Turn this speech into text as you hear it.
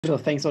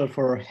Thanks a lot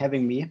for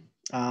having me.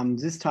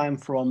 This time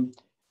from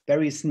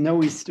very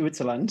snowy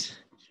Switzerland.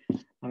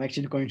 I'm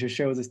actually going to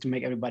show this to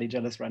make everybody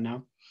jealous right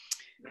now.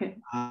 Okay.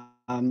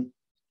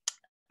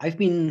 I've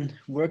been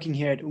working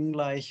here at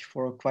Ungleich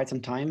for quite some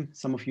time.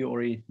 Some of you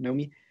already know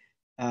me.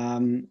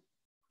 And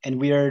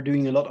we are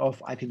doing a lot of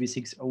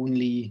IPv6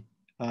 only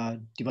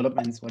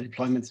developments or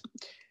deployments.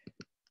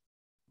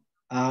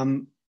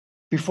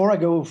 Before I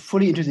go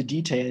fully into the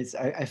details,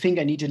 I think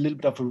I need a little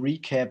bit of a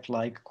recap,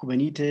 like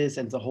Kubernetes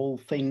and the whole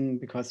thing,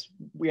 because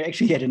we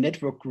actually had a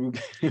network group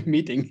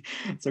meeting.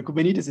 So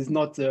Kubernetes is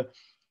not the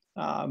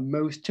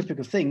most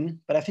typical thing,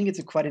 but I think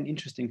it's quite an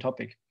interesting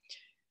topic.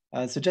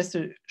 So just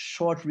a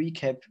short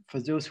recap for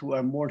those who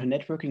are more into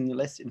networking,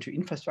 less into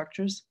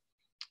infrastructures.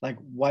 Like,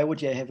 why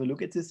would you have a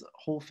look at this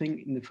whole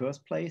thing in the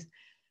first place?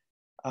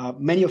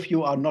 Many of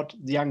you are not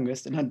the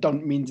youngest, and I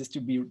don't mean this to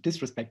be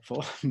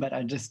disrespectful, but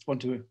I just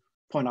want to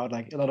point out,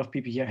 like, a lot of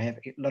people here have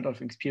a lot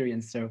of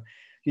experience. So,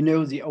 you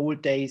know, the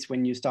old days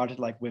when you started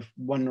like with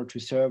 1 or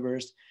 2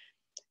 servers,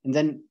 and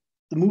then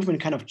the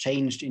movement kind of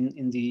changed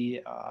in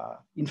the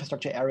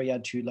infrastructure area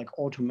to like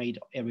automate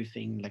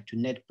everything, like to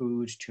net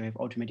boot, to have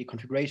automatic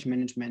configuration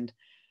management,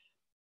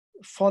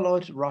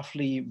 followed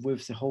roughly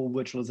with the whole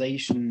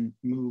virtualization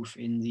move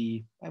in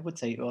the, I would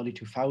say, early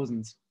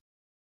 2000s.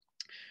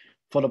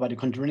 Followed by the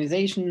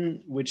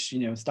containerization, which, you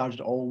know,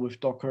 started all with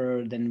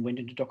Docker, then went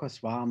into Docker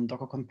Swarm,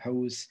 Docker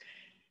Compose,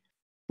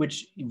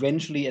 which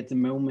eventually at the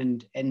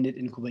moment ended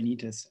in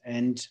Kubernetes.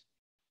 And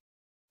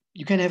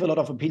you can have a lot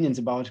of opinions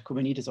about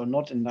Kubernetes or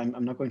not, and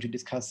I'm not going to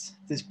discuss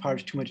this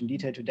part too much in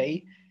detail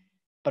today.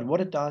 But what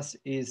it does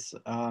is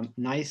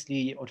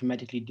nicely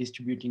automatically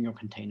distributing your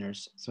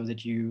containers so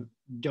that you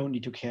don't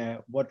need to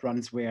care what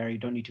runs where, you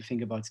don't need to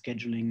think about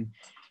scheduling.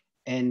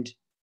 And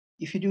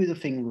if you do the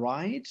thing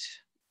right,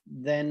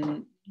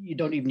 then you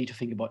don't even need to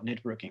think about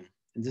networking.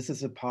 And this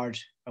is a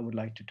part I would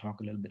like to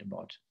talk a little bit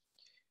about.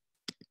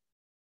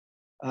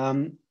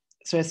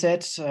 So I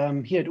said,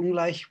 here at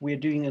Ungleich, we're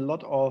doing a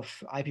lot of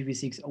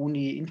IPv6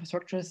 only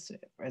infrastructures.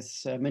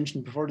 As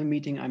mentioned before the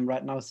meeting, I'm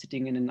right now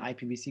sitting in an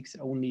IPv6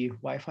 only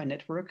Wi-Fi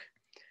network.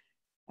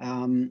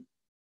 Internally,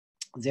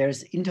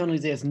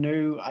 there's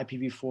no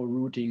IPv4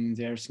 routing.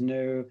 There's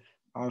no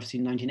RFC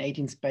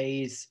 1918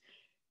 space.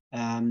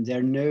 There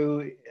are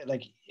no,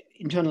 like,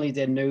 internally,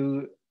 there are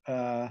no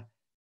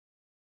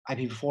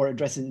IPv4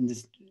 addresses in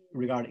this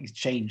regard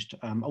exchanged,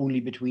 only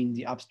between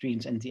the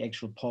upstreams and the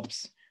actual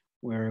POPs,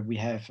 where we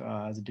have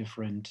the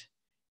different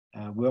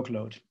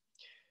workload.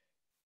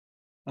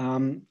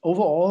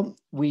 Overall,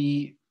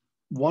 we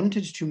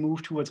wanted to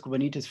move towards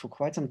Kubernetes for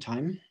quite some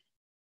time,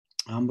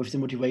 with the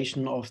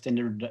motivation of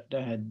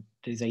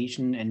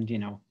standardization and, you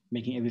know,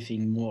 making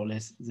everything more or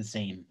less the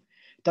same.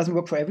 It doesn't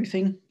work for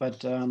everything,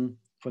 but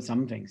for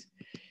some things.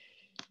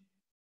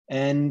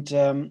 And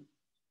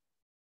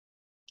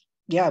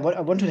yeah, I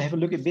want to have a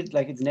look a bit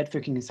like it's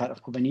networking inside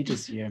of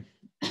Kubernetes here.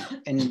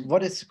 And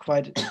what is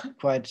quite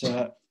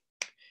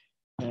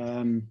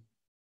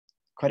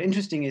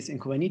interesting is in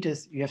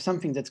Kubernetes, you have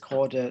something that's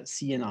called a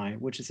CNI,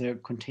 which is a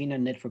container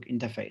network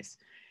interface.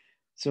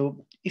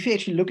 So if you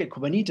actually look at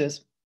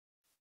Kubernetes,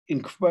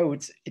 in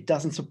quotes, it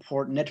doesn't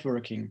support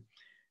networking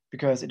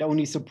because it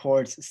only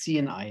supports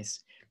CNIs.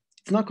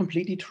 It's not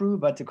completely true,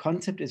 but the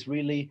concept is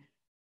really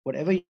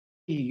whatever you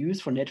use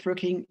for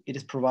networking, it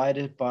is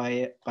provided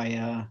by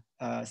a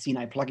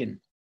CNI plugin.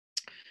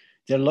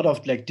 There are a lot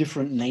of like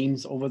different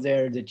names over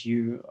there that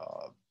you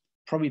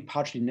probably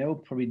partially know,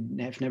 probably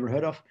have never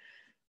heard of.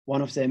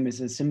 One of them is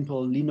a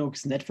simple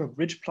Linux network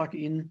bridge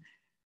plugin.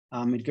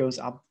 It goes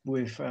up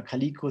with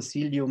Calico,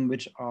 Cilium,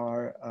 which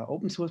are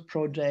open source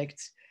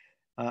projects,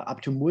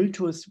 up to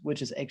Multus,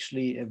 which is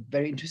actually a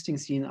very interesting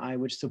CNI,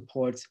 which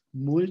supports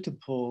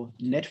multiple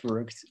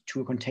networks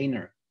to a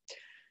container.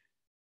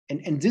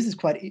 And this is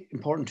quite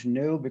important to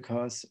know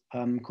because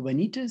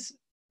Kubernetes,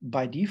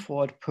 by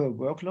default per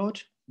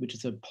workload, which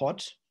is a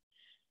pod,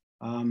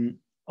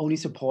 only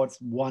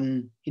supports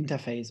one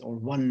interface or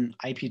one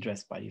IP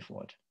address by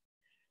default.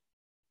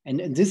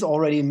 And this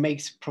already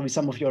makes probably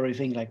some of you already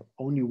think like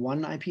only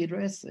one IP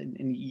address.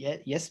 And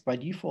yes, by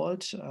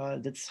default,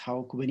 that's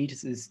how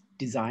Kubernetes is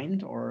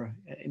designed or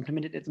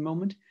implemented at the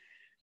moment.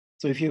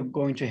 So if you're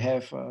going to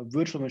have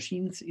virtual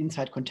machines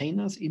inside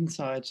containers,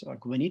 inside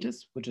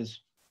Kubernetes, which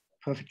is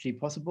perfectly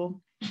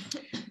possible,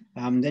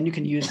 then you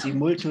can use the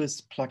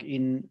Multus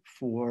plugin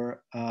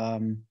for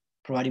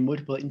providing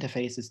multiple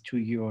interfaces to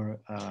your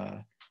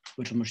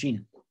virtual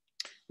machine,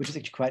 which is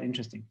actually quite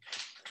interesting.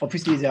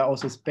 Obviously, there are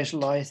also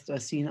specialized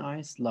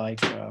CNIs, like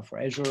for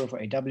Azure, for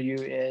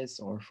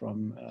AWS, or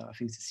from, I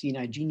think the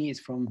CNI Genie is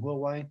from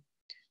Huawei, if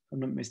I'm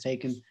not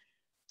mistaken.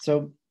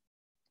 So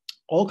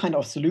all kind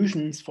of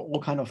solutions for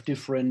all kind of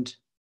different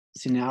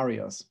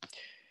scenarios.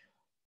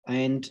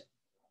 And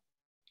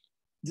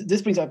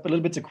this brings up a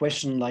little bit the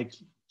question, like,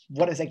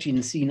 what is actually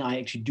the CNI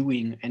actually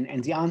doing?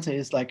 And the answer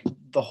is like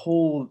the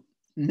whole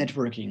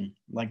networking,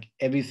 like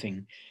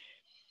everything.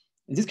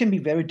 And this can be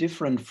very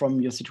different from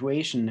your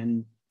situation.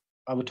 And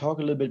I will talk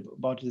a little bit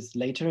about this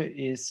later.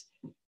 Is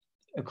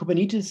a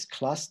Kubernetes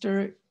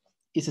cluster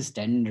is a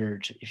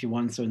standard, if you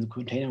want, so in the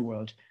container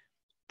world.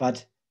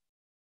 But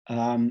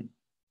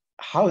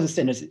how the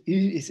standard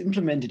is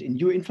implemented in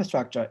your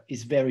infrastructure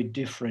is very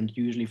different,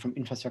 usually from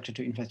infrastructure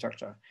to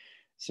infrastructure.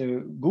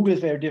 So Google is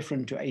very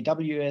different to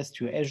AWS,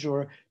 to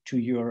Azure, to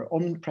your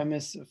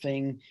on-premise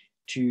thing,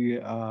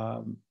 to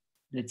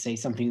let's say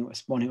something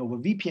spawning over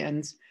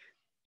VPNs.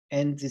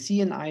 And the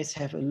CNIs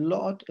have a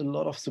lot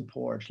of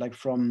support, like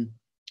from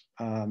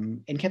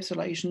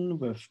encapsulation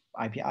with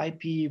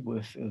IP/IP,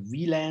 with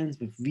VLANs,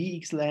 with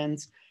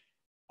VXLANs.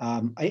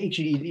 I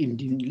actually even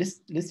didn't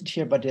list it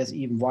here, but there's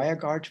even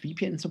WireGuard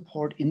VPN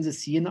support in the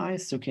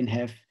CNIs, so you can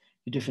have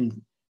the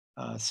different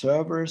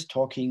servers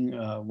talking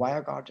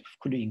WireGuard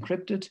fully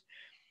encrypted.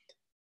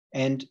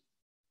 And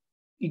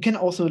you can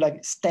also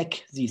like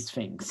stack these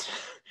things.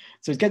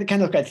 So it's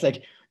kind of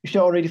like, if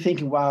you're already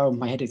thinking, wow,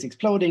 my head is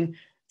exploding,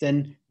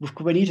 then with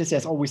Kubernetes,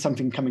 there's always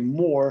something coming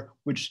more,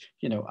 which,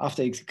 you know,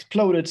 after it's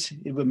exploded,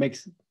 it will make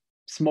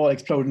small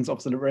explosions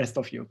of the rest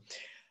of you.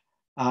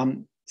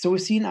 So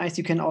with CNIs,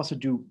 you can also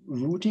do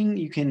routing.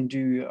 You can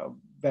do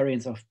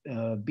variants of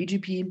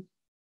BGP.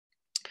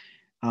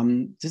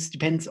 This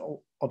depends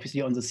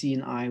obviously on the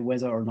CNI,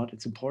 whether or not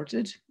it's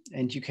supported.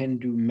 And you can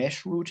do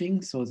mesh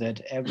routing so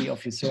that every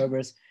of your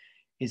servers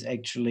is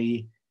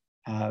actually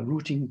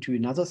routing to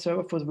another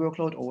server for the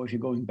workload, or if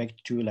you're going back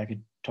to like a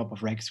top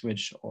of rack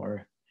switch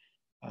or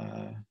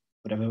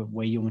whatever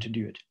way you want to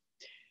do it.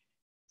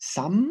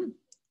 Some,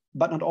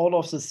 but not all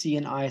of the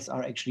CNIs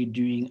are actually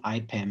doing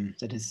IPAM,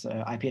 that is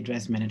IP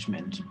address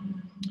management.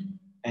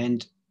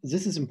 And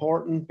this is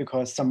important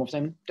because some of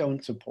them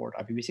don't support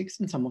IPv6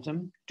 and some of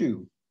them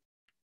do.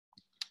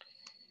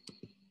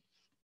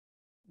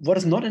 What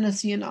is not in a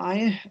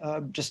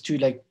CNI, just to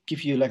like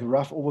give you like a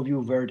rough overview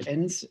of where it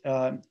ends,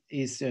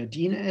 is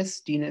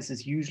DNS. DNS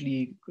is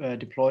usually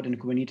deployed in a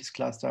Kubernetes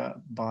cluster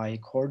by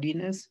core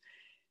DNS,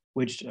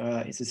 which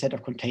is a set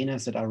of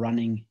containers that are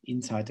running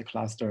inside the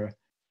cluster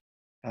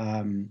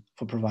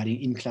for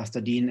providing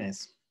in-cluster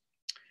DNS.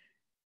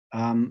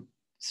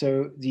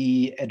 So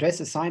the address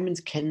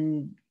assignments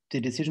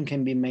the decision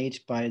can be made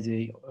by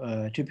the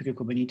typical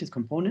Kubernetes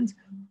components,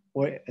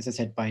 or as I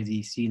said, by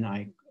the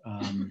CNI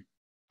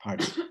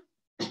part.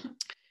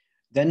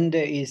 Then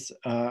there is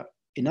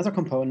another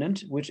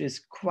component which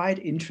is quite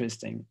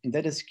interesting, and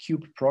that is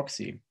kube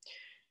proxy.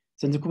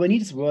 So in the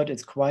Kubernetes world,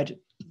 it's quite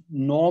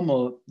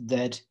normal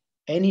that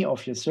any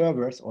of your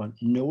servers, or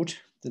node,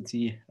 that's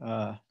the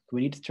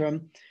Kubernetes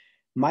term,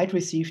 might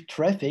receive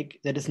traffic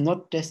that is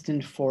not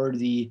destined for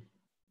the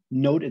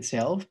node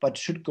itself, but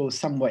should go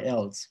somewhere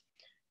else.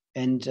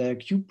 And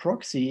kube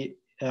proxy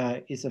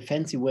is a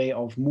fancy way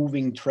of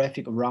moving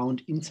traffic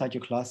around inside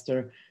your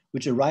cluster,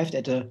 which arrived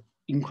at an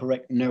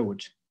incorrect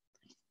node.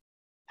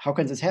 How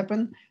can this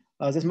happen?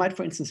 This might,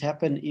 for instance,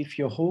 happen if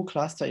your whole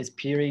cluster is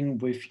peering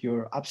with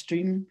your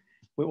upstream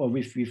or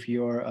with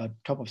your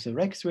top of the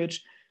rack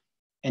switch,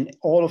 and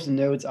all of the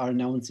nodes are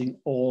announcing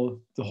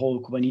the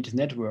whole Kubernetes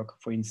network,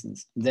 for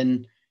instance.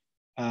 Then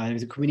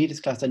the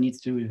Kubernetes cluster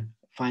needs to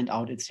find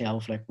out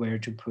itself like where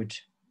to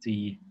put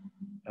the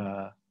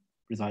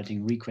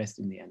resulting request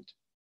in the end.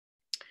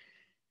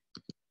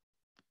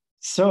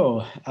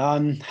 So,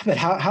 but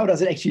how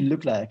does it actually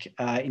look like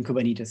in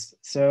Kubernetes?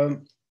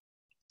 So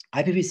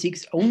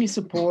IPv6 only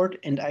support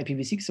and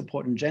IPv6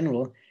 support in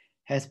general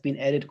has been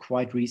added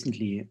quite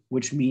recently,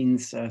 which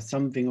means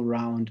something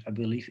around, I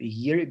believe, a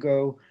year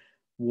ago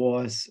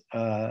was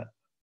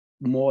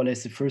more or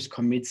less the first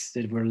commits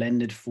that were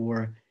landed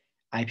for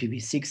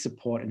IPv6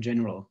 support in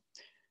general.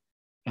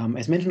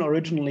 As mentioned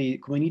originally,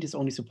 Kubernetes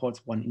only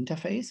supports one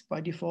interface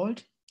by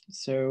default.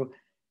 So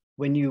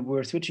when you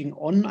were switching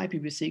on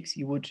IPv6,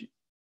 you would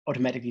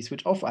automatically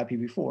switch off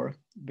IPv4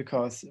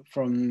 because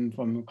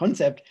from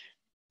concept,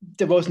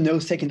 there was no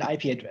second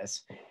IP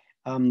address.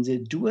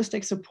 The dual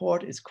stack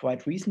support is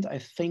quite recent. I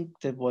think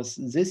that was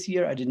this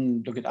year. I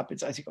didn't look it up.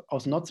 It's I think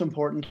also not so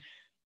important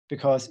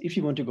because if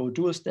you want to go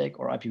dual stack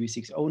or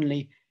IPv6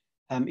 only,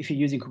 if you're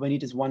using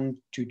Kubernetes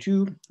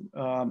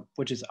 1.2.2,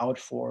 which is out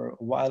for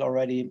a while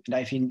already, and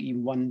I think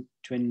even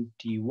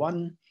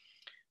 1.21,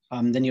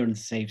 then you're on the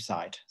safe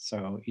side.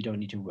 So you don't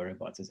need to worry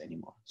about this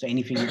anymore. So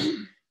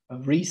anything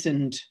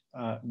recent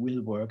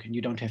will work and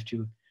you don't have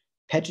to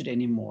patch it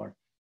anymore.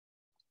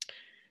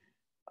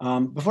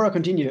 Before I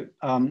continue,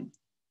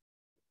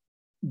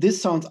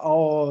 this sounds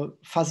all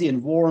fuzzy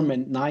and warm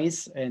and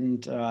nice,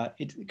 and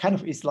it kind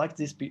of is like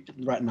this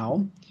right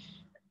now.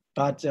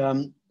 But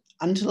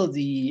until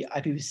the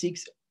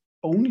IPv6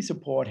 only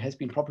support has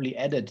been properly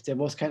added, there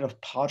was kind of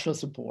partial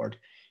support.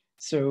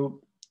 So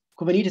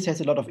Kubernetes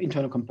has a lot of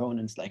internal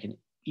components like an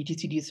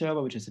etcd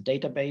server, which is a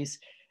database.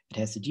 It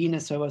has the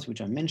DNS servers, which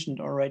I mentioned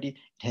already.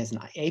 It has an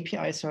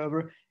API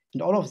server,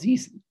 and all of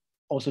these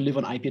also live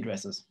on IP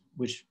addresses,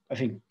 which I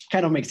think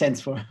kind of makes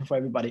sense for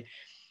everybody.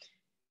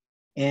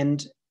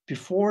 And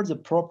before the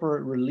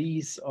proper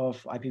release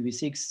of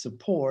IPv6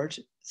 support,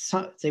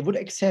 they would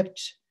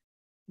accept,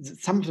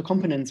 some of the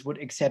components would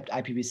accept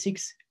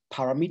IPv6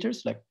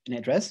 parameters, like an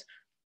address.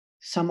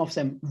 Some of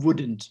them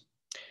wouldn't.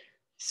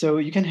 So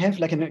you can have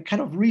like a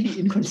kind of really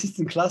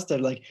inconsistent cluster.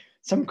 Like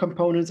Some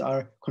components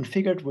are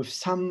configured with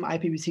some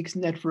IPv6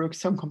 network,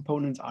 some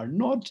components are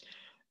not.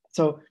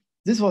 So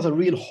this was a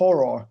real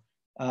horror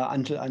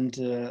until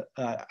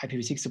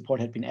IPv6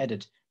 support had been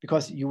added,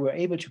 because you were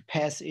able to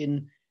pass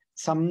in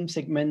some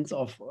segments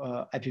of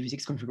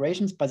IPv6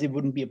 configurations, but they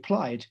wouldn't be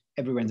applied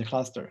everywhere in the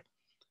cluster.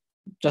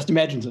 Just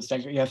imagine this,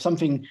 like you have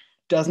something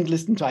doesn't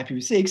listen to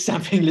IPv6,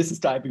 something listens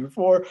to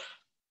IPv4.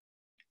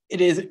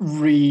 It is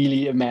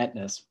really a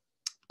madness.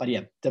 But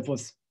yeah, that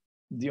was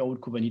the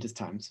old Kubernetes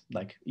times,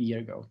 like a year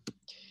ago.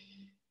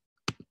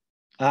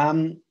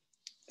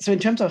 So in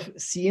terms of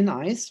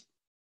CNIs,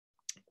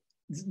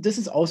 this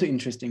is also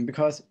interesting,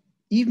 because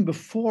even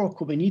before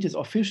Kubernetes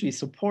officially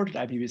supported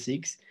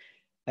IPv6,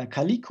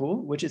 Calico,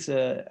 which is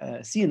a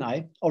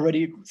CNI,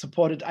 already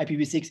supported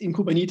IPv6 in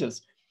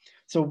Kubernetes.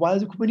 So while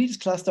the Kubernetes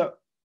cluster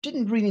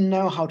didn't really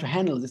know how to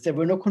handle this, there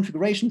were no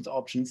configurations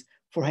options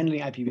for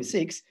handling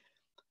IPv6,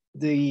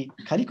 the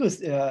Calico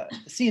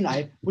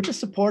CNI, which is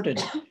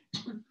supported,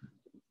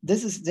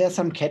 there are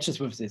some catches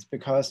with this,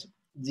 because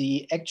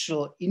the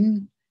actual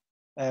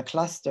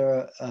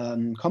cluster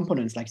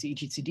components like the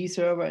etcd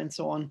server and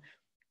so on,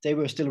 they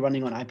were still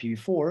running on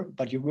IPv4,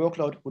 but your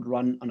workload would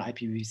run on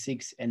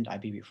IPv6 and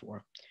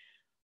IPv4.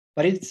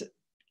 But it's,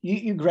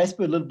 you grasp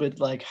a little bit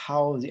like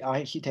how the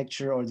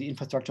architecture or the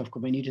infrastructure of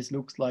Kubernetes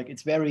looks like.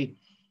 It's very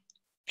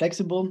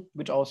flexible,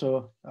 which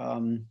also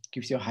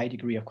gives you a high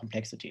degree of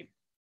complexity.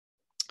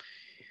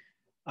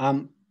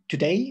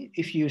 Today,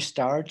 if you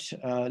start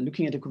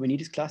looking at the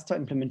Kubernetes cluster,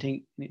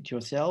 implementing it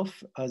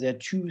yourself, there are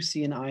two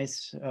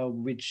CNIs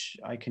which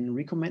I can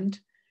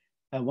recommend.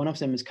 One of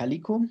them is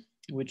Calico,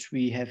 which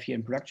we have here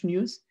in production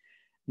use.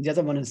 And the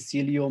other one is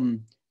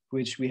Cilium,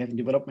 which we have in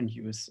development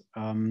use.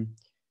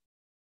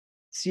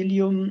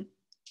 Cilium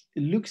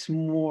looks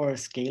more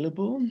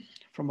scalable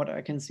from what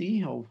I can see,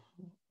 how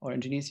our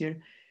engineers here.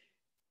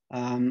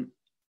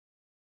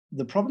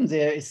 The problem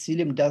there is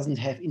Cilium doesn't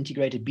have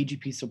integrated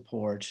BGP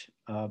support,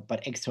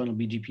 but external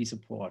BGP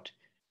support.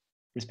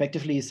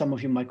 Respectively, some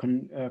of you might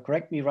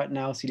correct me right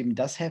now, Cilium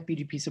does have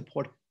BGP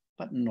support,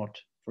 but not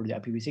for the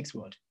IPv6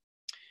 world.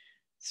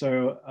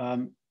 So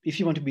if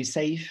you want to be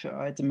safe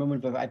at the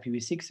moment with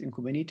IPv6 in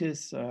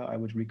Kubernetes, I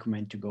would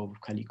recommend to go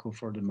with Calico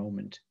for the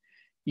moment,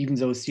 even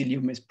though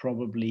Cilium is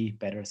probably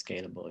better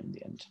scalable in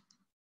the end.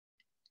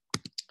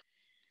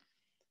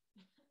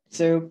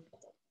 So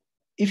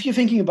if you're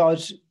thinking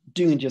about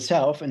doing it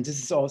yourself, and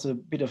this is also a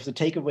bit of the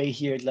takeaway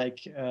here,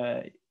 like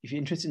if you're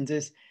interested in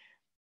this,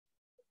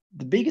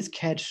 the biggest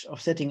catch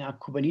of setting up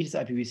Kubernetes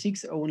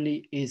IPv6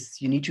 only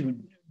is you need to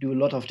do a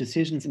lot of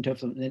decisions in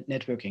terms of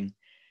networking.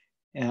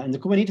 In the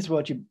Kubernetes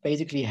world, you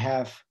basically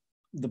have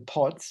the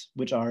pods,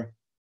 which are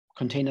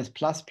containers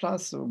plus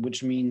plus,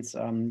 which means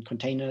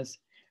containers.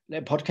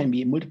 A pod can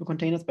be multiple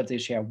containers, but they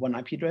share one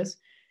IP address.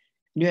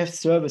 And you have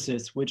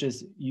services, which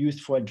is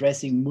used for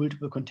addressing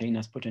multiple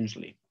containers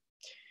potentially.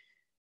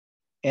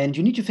 And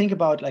you need to think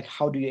about, like,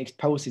 how do you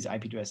expose these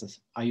IP addresses?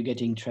 Are you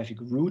getting traffic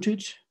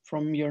routed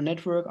from your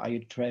network? Are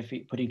you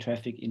putting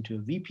traffic into a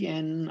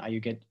VPN? Are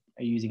you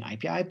using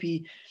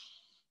IP?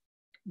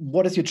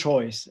 What is your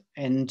choice?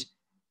 And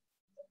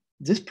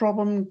this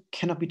problem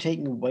cannot be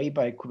taken away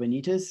by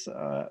Kubernetes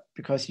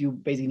because you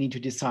basically need to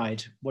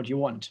decide what you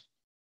want.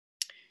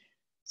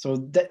 So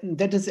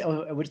that is,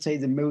 I would say,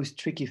 the most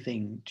tricky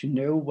thing, to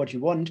know what you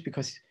want,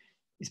 because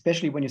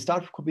especially when you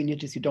start with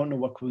Kubernetes, you don't know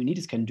what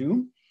Kubernetes can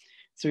do.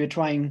 So you're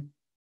trying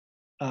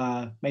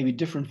maybe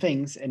different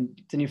things, and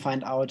then you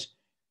find out,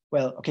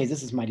 well, okay,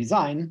 this is my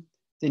design.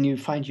 Then you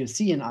find your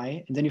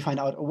CNI, and then you find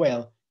out, oh,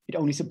 well, it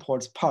only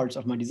supports parts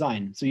of my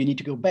design. So you need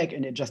to go back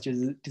and adjust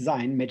your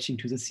design matching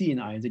to the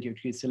CNI that you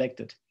actually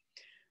selected.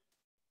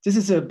 This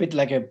is a bit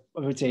like I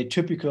would say, a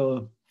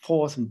typical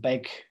forth and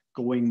back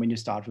going when you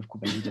start with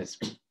Kubernetes.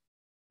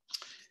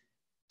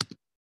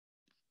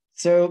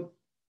 So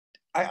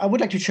I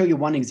would like to show you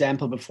one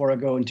example before I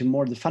go into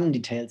more of the fun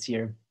details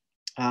here.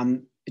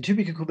 A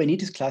typical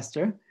Kubernetes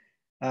cluster,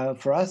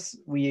 for us,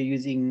 we are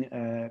using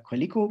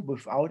Calico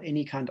without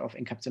any kind of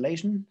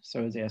encapsulation.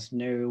 So there's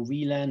no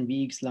VLAN,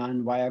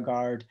 VXLAN,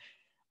 WireGuard,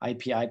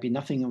 IP,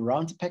 nothing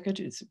around the packet.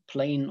 It's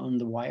plain on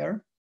the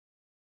wire.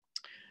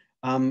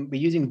 We're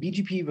using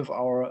BGP with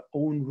our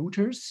own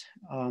routers.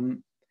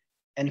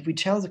 And we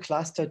tell the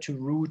cluster to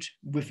route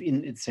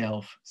within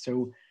itself.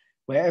 So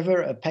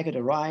wherever a packet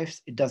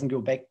arrives, it doesn't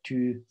go back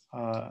to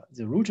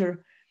the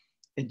router.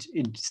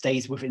 It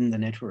stays within the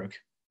network.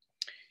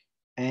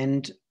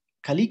 And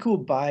Calico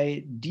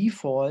by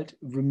default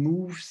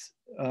removes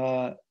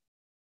the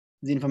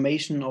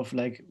information of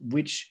like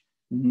which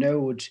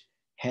node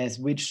has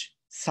which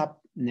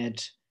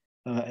subnet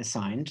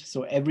assigned.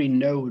 So every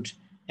node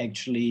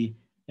actually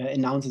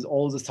announces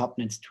all the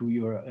subnets to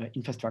your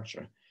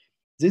infrastructure.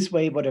 This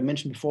way, what I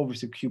mentioned before with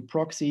the kube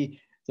proxy,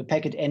 the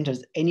packet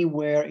enters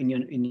anywhere in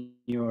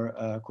your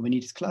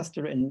Kubernetes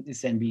cluster and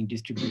is then being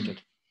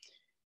distributed.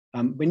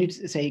 When you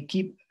say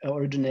keep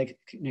origin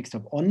next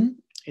hop on,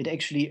 it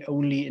actually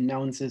only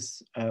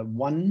announces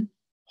one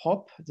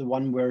hop, the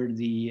one where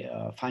the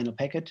final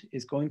packet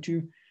is going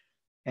to.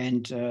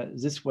 And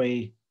this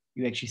way,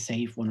 you actually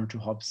save 1 or 2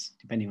 hops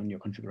depending on your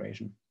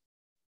configuration.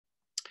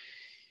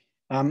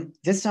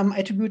 There's some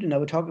attribute, and I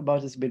will talk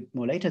about this a bit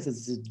more later.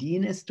 This is a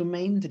DNS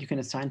domain that you can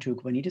assign to a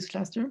Kubernetes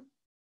cluster.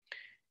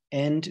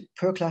 And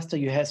per cluster,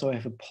 you also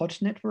have a pod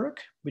network,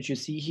 which you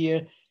see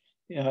here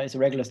is a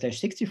regular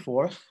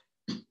 /64.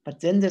 But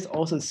then there's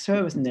also a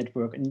service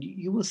network, and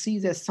you will see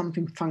there's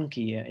something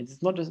funky here.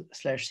 It's not a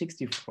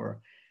 /64.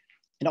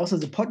 And also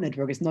the pod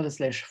network is not a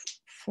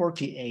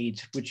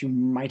 /48, which you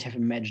might have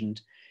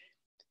imagined.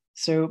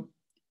 So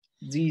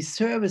the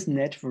service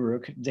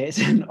network, there's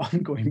an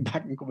ongoing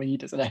bug in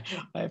Kubernetes, and I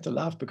have to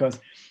laugh because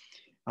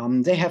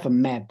they have a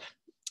map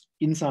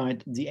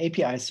inside the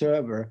API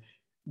server,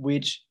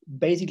 which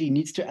basically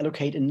needs to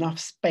allocate enough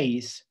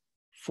space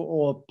for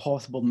all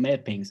possible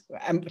mappings.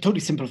 I'm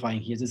totally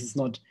simplifying here. This is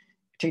not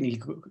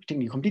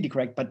technically completely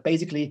correct, but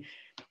basically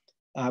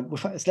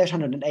with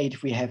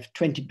 /108, we have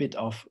 20 bit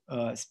of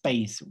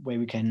space where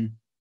we can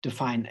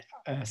define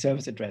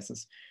service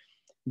addresses.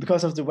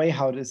 Because of the way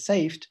how it is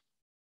saved,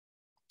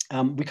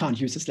 we can't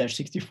use the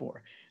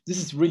 /64. This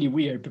is really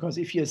weird because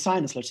if you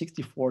assign a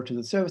 /64 to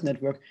the service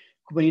network,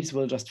 Kubernetes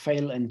will just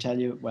fail and tell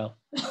you, well,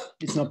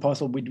 it's not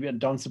possible, we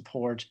don't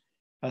support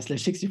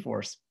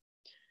 /64s.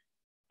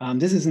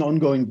 This is an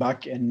ongoing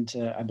bug, and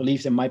I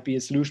believe there might be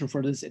a solution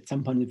for this at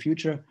some point in the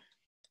future.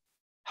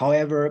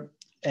 However,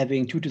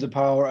 having 2 to the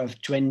power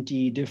of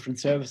 20 different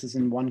services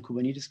in one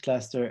Kubernetes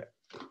cluster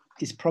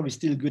is probably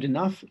still good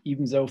enough,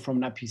 even though from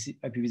an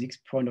IPv6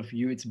 point of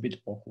view, it's a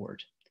bit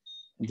awkward.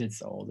 And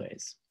that's all there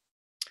is.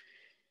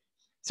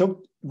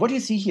 So what you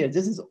see here,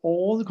 this is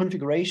all the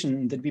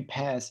configuration that we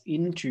pass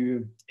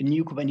into a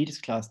new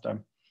Kubernetes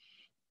cluster.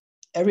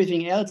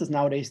 Everything else is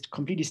nowadays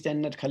completely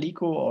standard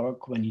Calico or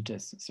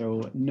Kubernetes.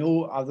 So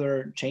no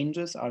other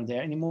changes are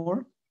there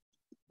anymore.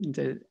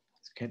 The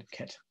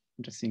cat,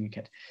 I'm just seeing a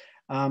cat.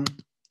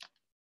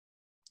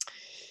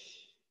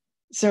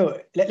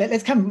 So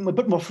let's come a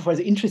bit more for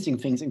the interesting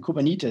things in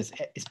Kubernetes,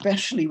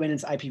 especially when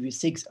it's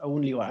IPv6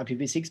 only or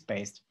IPv6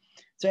 based.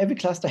 So every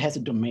cluster has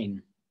a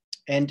domain.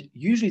 And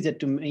usually that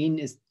domain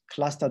is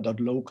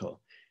cluster.local.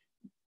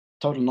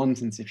 Total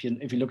nonsense if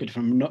you look at it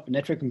from a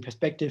networking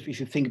perspective. If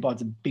you think about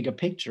the bigger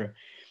picture,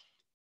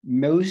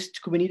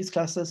 most Kubernetes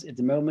clusters at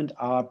the moment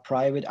are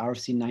private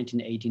RFC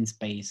 1918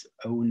 space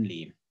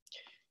only.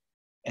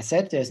 As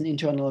said, there's an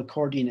internal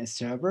core DNS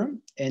server,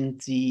 and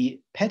the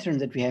pattern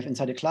that we have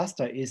inside a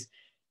cluster is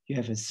you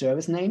have a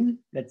service name.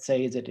 Let's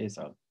say that is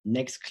a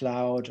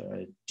Nextcloud,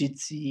 a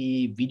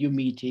Jitsi, video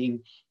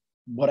meeting,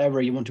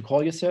 whatever you want to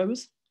call your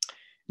service.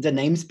 The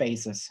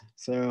namespaces.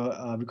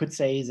 So we could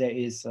say there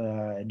is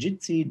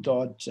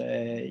jitsi.uk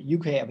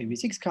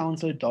IPv6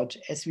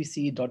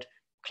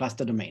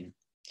 council.svc.cluster domain.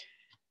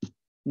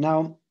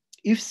 Now,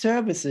 if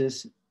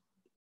services,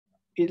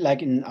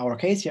 like in our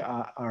case here,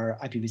 are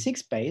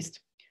IPv6 based,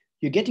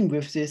 you're getting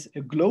with this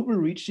a global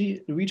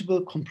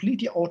reachable,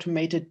 completely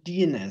automated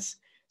DNS.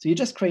 So you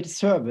just create a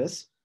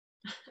service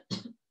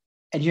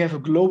and you have a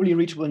globally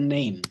reachable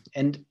name.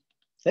 And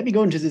let me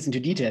go into this into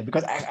detail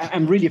because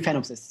I'm really a fan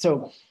of this.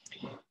 So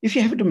if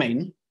you have a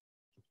domain,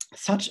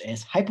 such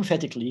as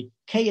hypothetically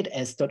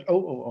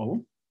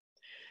k@s.000,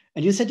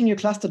 and you're setting your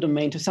cluster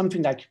domain to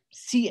something like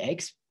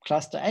cx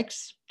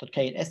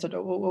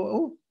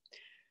clusterx.k@s.000,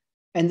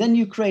 and then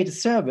you create a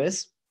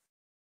service,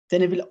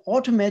 then it will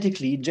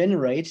automatically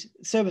generate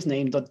service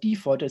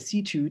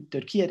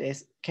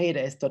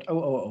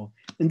name.default.c2.k@s.000.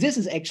 And this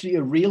is actually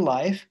a real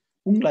life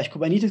Ungleich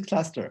Kubernetes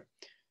cluster.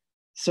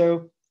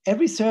 So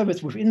every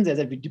service within there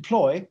that we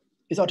deploy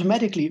is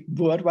automatically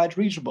worldwide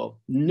reachable.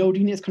 No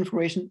DNS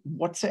configuration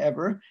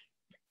whatsoever,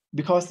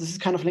 because this is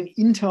kind of an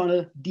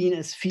internal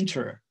DNS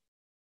feature,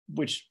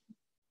 which,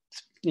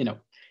 you know,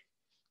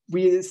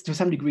 we to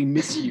some degree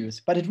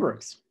misuse, but it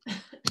works.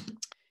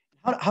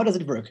 How does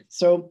it work?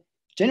 So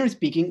generally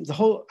speaking, the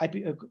whole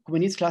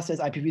Kubernetes cluster is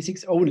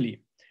IPv6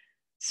 only.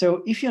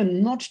 So if you're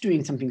not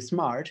doing something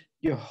smart,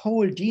 your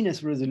whole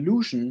DNS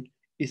resolution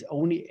is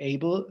only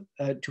able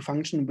to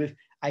function with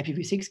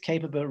IPv6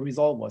 capable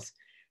resolvers.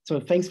 So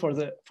thanks for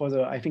the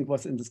I think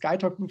what's in the Sky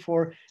Talk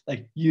before,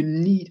 like you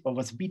need, or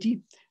what's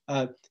BT,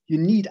 you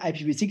need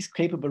IPv6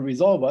 capable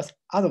resolvers,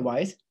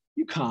 otherwise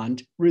you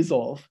can't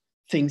resolve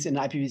things in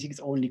IPv6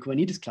 only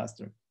Kubernetes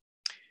cluster.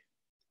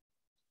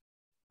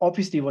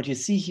 Obviously what you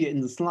see here in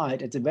the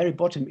slide at the very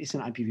bottom is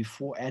an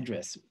IPv4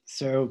 address.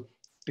 So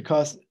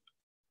because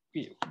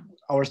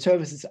our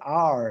services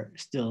are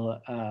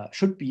still,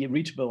 should be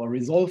reachable or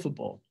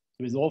resolvable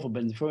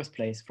in the first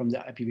place from the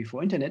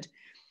IPv4 internet,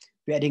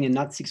 we're adding a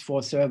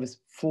NAT64 service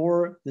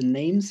for the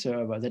name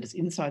server that is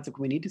inside the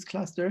Kubernetes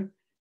cluster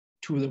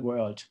to the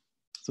world.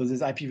 So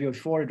this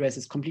IPv4 address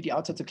is completely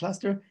outside the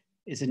cluster,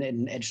 is in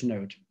an edge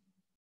node.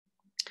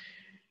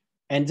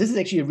 And this is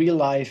actually a real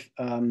life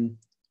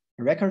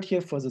record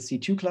here for the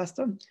C2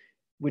 cluster,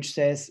 which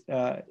says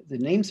the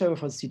name server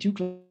for the C2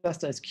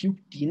 cluster is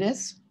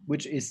kubedns,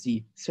 which is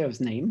the service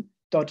name,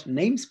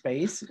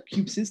 .namespace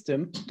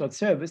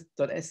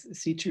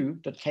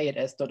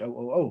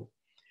kubesystem.service.sc2.k@s.000.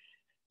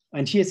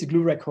 And here's the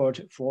glue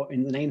record for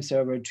in the name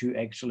server to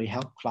actually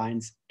help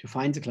clients to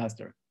find the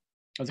cluster.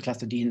 or the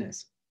cluster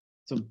DNS.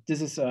 So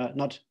this is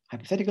not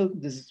hypothetical,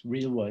 this is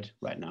real world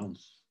right now.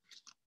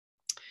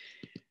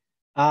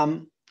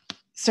 And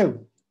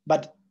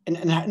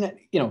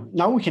you know,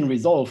 now we can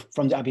resolve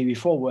from the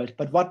IPv4 world,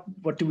 but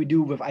what do we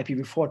do with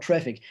IPv4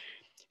 traffic?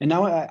 And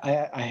now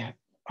I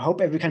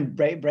hope everyone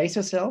can brace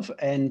yourself,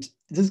 and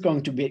this is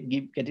going to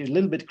get a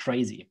little bit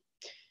crazy.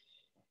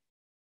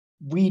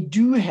 We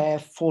do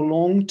have for a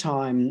long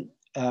time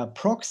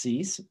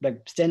proxies,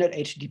 like standard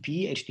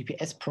HTTP,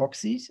 HTTPS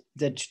proxies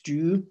that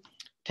do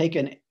take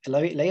a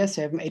layer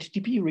 7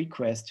 HTTP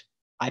request,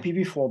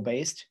 IPv4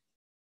 based,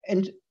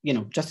 and you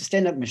know, just a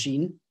standard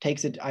machine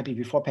takes it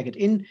IPv4 packet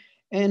in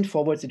and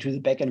forwards it to the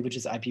backend, which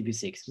is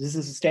IPv6. This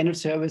is a standard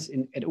service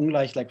at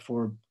Ungleich like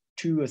for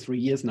 2 or 3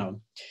 years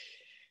now.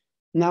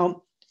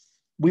 Now,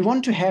 we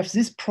want to have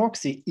this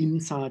proxy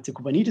inside the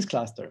Kubernetes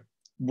cluster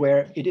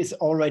where it is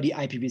already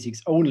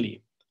IPv6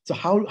 only. So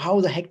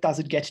how the heck does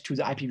it get to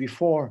the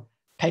IPv4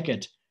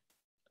 packet?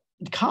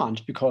 It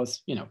can't,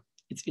 because you know,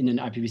 it's in an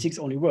IPv6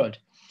 only world.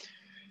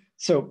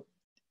 So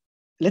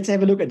let's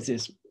have a look at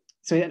this.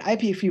 So an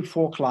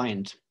IPv4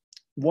 client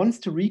wants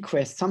to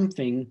request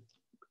something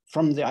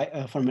from an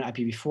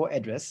IPv4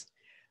 address,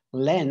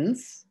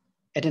 lands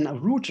at a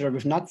router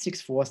with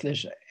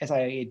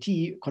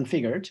NAT64/SIAT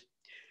configured.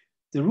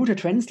 The router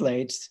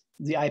translates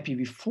the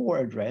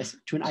IPv4 address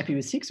to an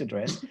IPv6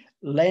 address,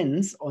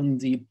 lands on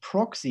the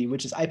proxy,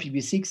 which is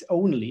IPv6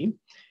 only.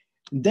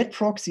 That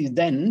proxy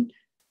then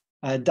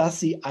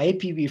does the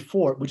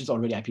IPv4, which is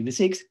already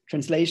IPv6,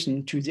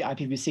 translation to the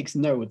IPv6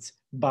 nodes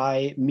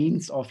by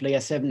means of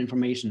layer 7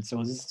 information. So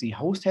this is the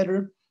host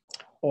header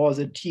or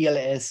the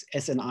TLS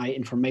SNI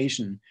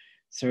information.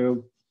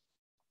 So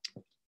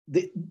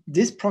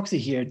this proxy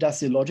here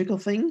does the logical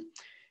thing,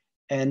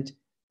 and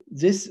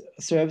this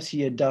service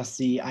here does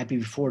the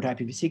IPv4 to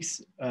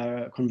IPv6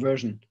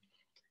 conversion.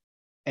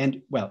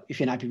 And well, if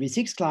you're an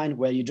IPv6 client,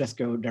 well, you just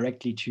go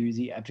directly to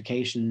the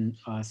application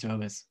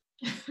service,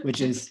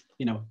 which is,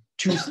 you know,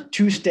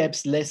 two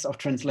steps less of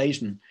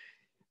translation.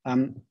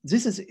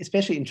 This is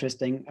especially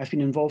interesting. I've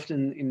been involved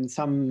in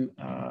some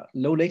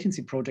low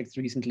latency projects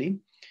recently.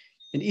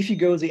 And if you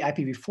go the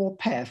IPv4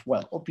 path,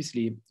 well,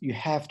 obviously you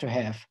have to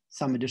have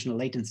some additional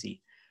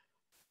latency.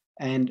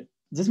 And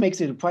this makes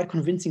it a quite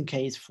convincing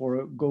case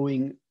for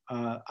going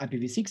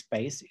IPv6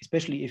 based,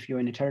 especially if you're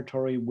in a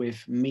territory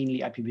with mainly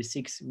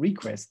IPv6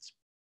 requests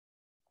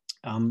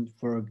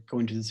for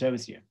going to the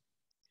service here.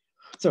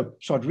 So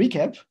short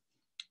recap,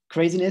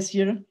 craziness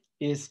here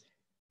is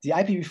the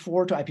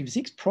IPv4 to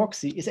IPv6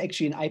 proxy is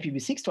actually an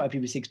IPv6 to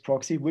IPv6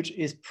 proxy, which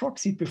is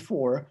proxied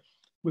before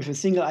with a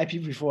single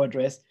IPv4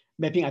 address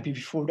mapping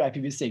IPv4 to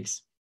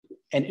IPv6,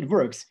 and it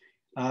works.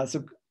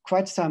 So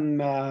quite some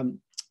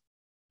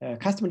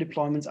customer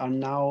deployments are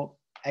now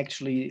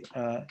actually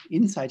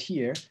inside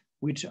here,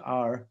 which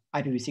are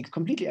IPv6,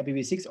 completely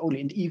IPv6 only,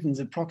 and even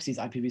the proxy is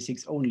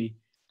IPv6 only,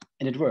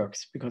 and it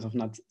works because of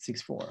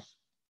NAT64.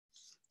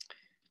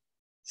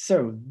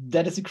 So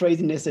that is the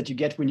craziness that you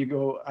get when you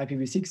go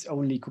IPv6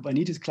 only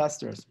Kubernetes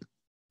clusters.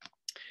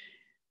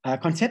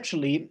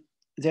 Conceptually,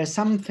 there are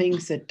some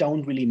things that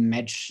don't really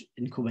match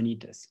in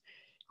Kubernetes.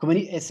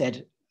 Kubernetes, as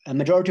said, a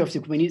majority of the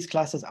Kubernetes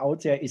clusters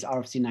out there is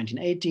RFC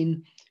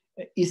 1918,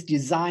 is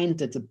designed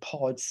that the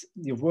pods,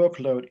 the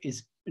workload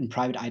is in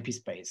private IP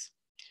space.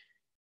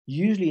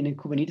 Usually in a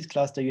Kubernetes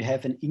cluster, you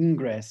have an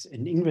ingress.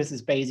 An ingress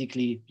is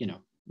basically, you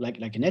know, like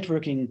a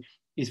networking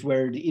is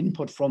where the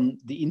input from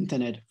the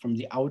internet, from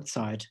the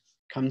outside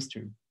comes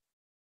to.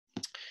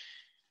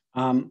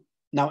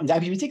 Now in the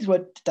IPv6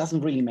 world, it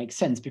doesn't really make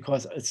sense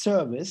because a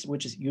service,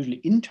 which is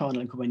usually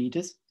internal in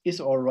Kubernetes, is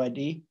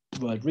already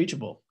world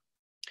reachable.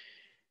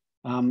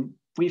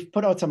 We've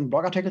put out some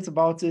blog articles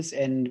about this,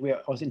 and we're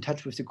also in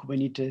touch with the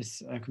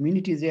Kubernetes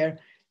community there.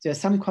 There are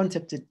some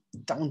concepts that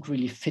don't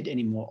really fit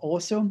anymore.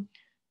 Also,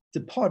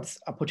 the pods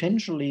are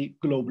potentially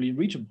globally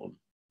reachable.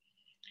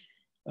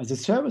 The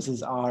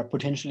services are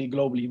potentially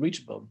globally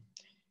reachable.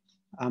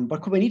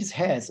 What Kubernetes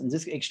has, and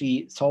this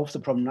actually solves the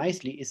problem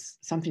nicely, is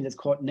something that's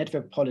called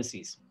network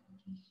policies.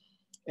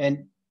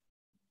 And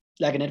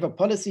like a network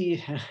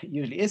policy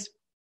usually is,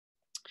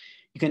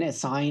 you can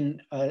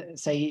assign,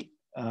 say,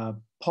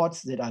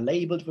 pods that are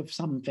labeled with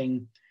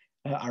something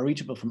are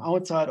reachable from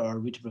outside or are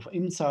reachable from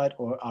inside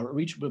or are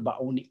reachable by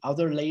only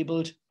other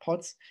labeled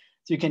pods.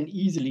 So you can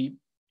easily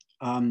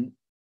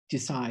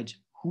decide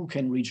who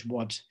can reach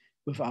what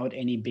without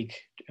any big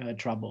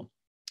trouble.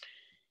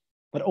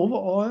 But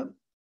overall,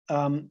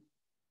 some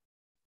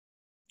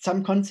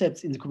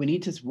concepts in the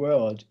Kubernetes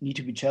world need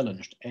to be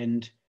challenged.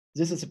 And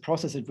this is a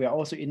process that we're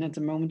also in at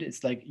the moment.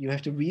 It's like you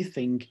have to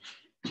rethink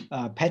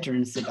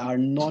patterns that are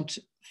not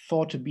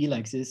thought to be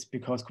like this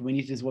because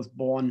Kubernetes was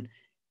born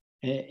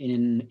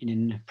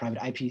in a private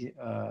IP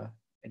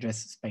address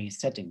space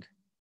setting.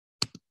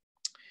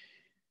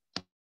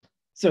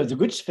 So the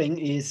good thing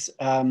is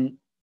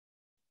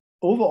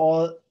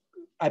overall,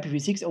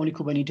 IPv6 only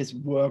Kubernetes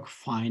work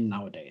fine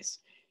nowadays.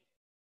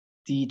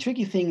 The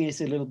tricky thing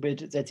is a little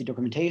bit that the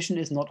documentation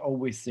is not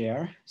always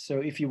there. So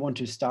if you want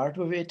to start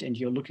with it and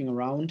you're looking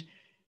around,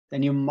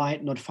 then you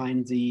might not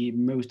find the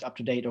most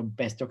up-to-date or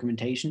best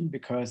documentation,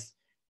 because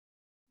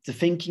the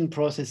thinking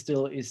process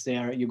still is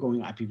there, you're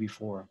going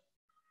IPv4.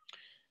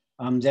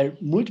 There are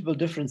multiple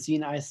different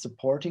CNIs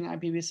supporting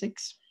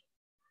IPv6.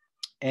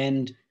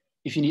 And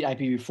if you need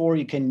IPv4,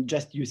 you can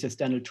just use a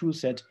standard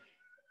toolset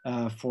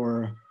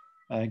for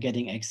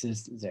getting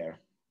access there.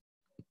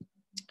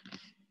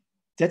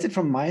 That's it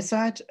from my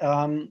side.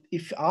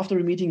 If after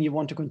the meeting you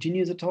want to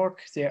continue the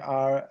talk, there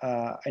are,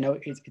 I know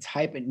it's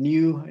hype and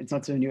new, it's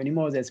not so new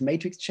anymore. There's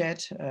Matrix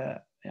chat,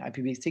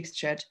 IPv6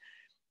 chat,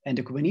 and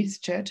the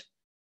Kubernetes chat.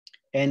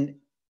 And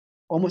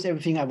almost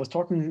everything I was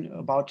talking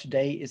about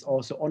today is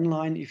also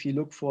online. If you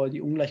look for the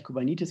Ungleich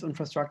Kubernetes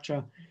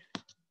infrastructure,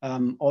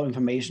 all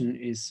information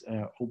is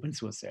open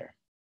source there.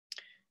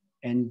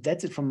 And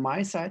that's it from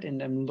my side.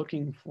 And I'm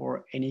looking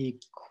for any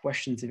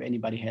questions if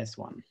anybody has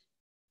one.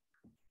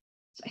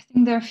 I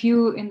think there are a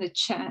few in the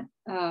chat.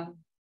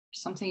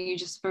 Something you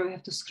just probably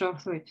have to scroll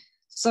through it.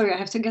 Sorry, I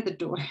have to get the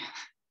door.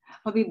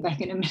 I'll be back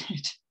in a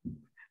minute.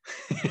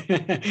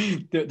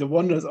 the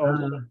wonders of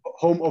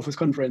home office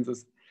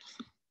conferences.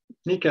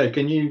 Nico,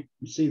 can you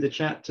see the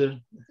chat to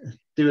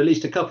do at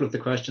least a couple of the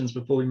questions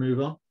before we move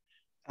on?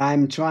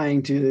 I'm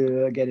trying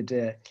to get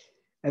it.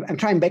 I'm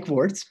trying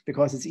backwards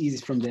because it's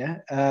easiest from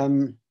there.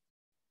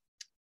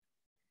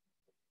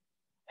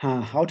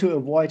 How to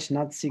avoid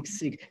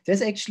NAT66?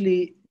 There's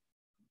actually,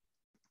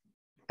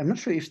 I'm not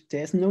sure if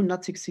there's no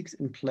NAT66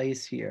 in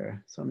place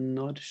here, so I'm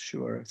not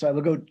sure. So I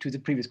will go to the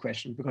previous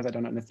question because I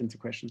don't understand the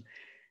question,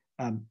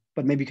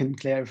 but maybe you can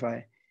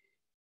clarify.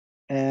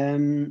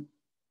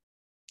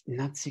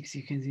 NAT6,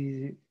 you can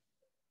see.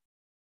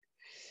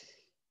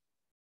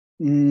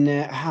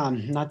 No,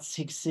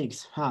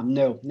 NAT66.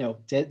 No.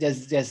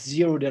 There's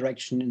zero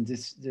direction in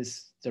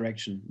this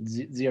direction.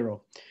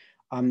 Zero.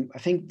 I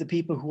think the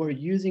people who are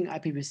using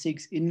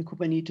IPv6 in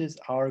Kubernetes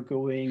are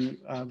going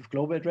with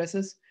global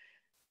addresses.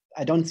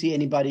 I don't see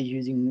anybody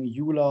using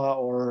EULA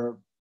or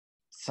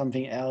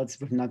something else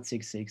with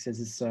NAT66. This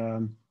is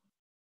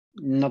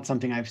not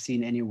something I've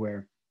seen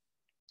anywhere.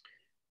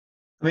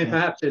 I mean,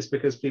 perhaps it's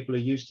because people are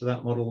used to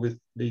that model with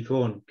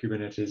v4 and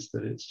Kubernetes,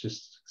 that it's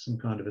just some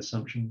kind of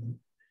assumption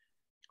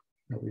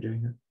that we're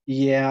doing it.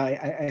 Yeah,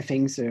 I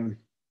think so.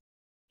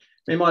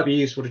 It might be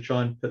useful to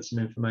try and put some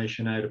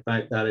information out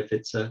about that if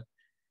it's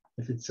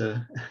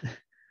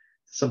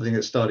something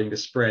that's starting to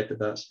spread,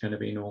 that's going to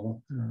be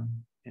normal.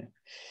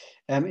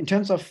 In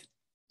terms of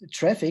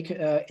traffic,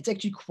 it's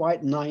actually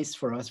quite nice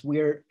for us.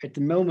 We're at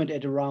the moment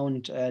at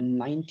around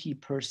 90%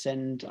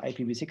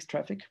 IPv6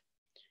 traffic,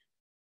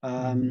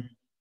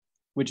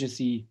 which is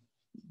the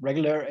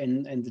regular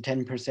and the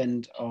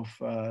 10% of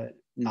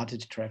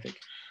NATed traffic.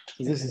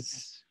 So this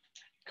is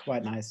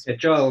quite nice. Yeah,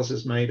 Giles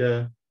has made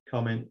a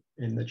comment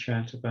in the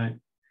chat about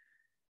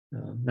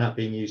NAT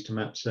being used to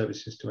map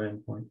services to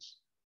endpoints.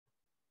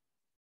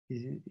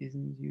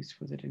 Isn't used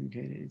for that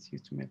indicator, it's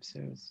used to map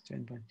services to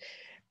endpoints.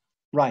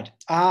 Right.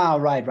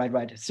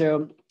 Right.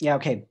 So yeah,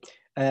 okay.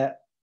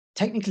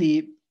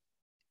 Technically,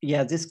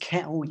 yeah, this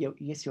can, oh yeah,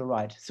 yes, you're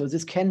right. So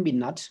this can be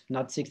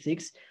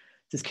NAT66.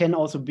 This can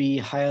also be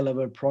higher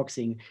level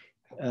proxying.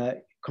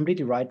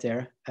 Completely right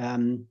there.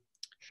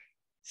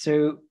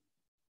 So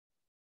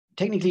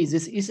technically,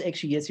 this is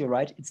actually, yes, you're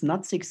right. It's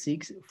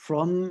NAT66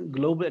 from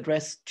global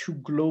address to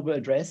global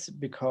address,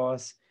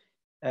 because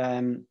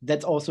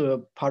that's also a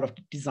part of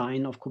the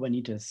design of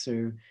Kubernetes.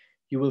 So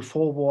you will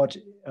forward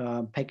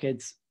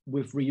packets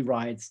with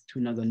rewrites to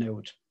another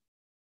node.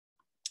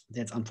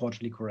 That's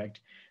unfortunately correct.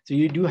 So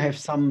you do have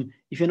some,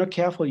 if you're not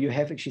careful, you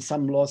have actually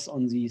some loss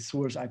on the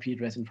source IP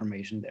address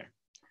information there.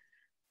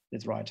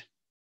 That's right.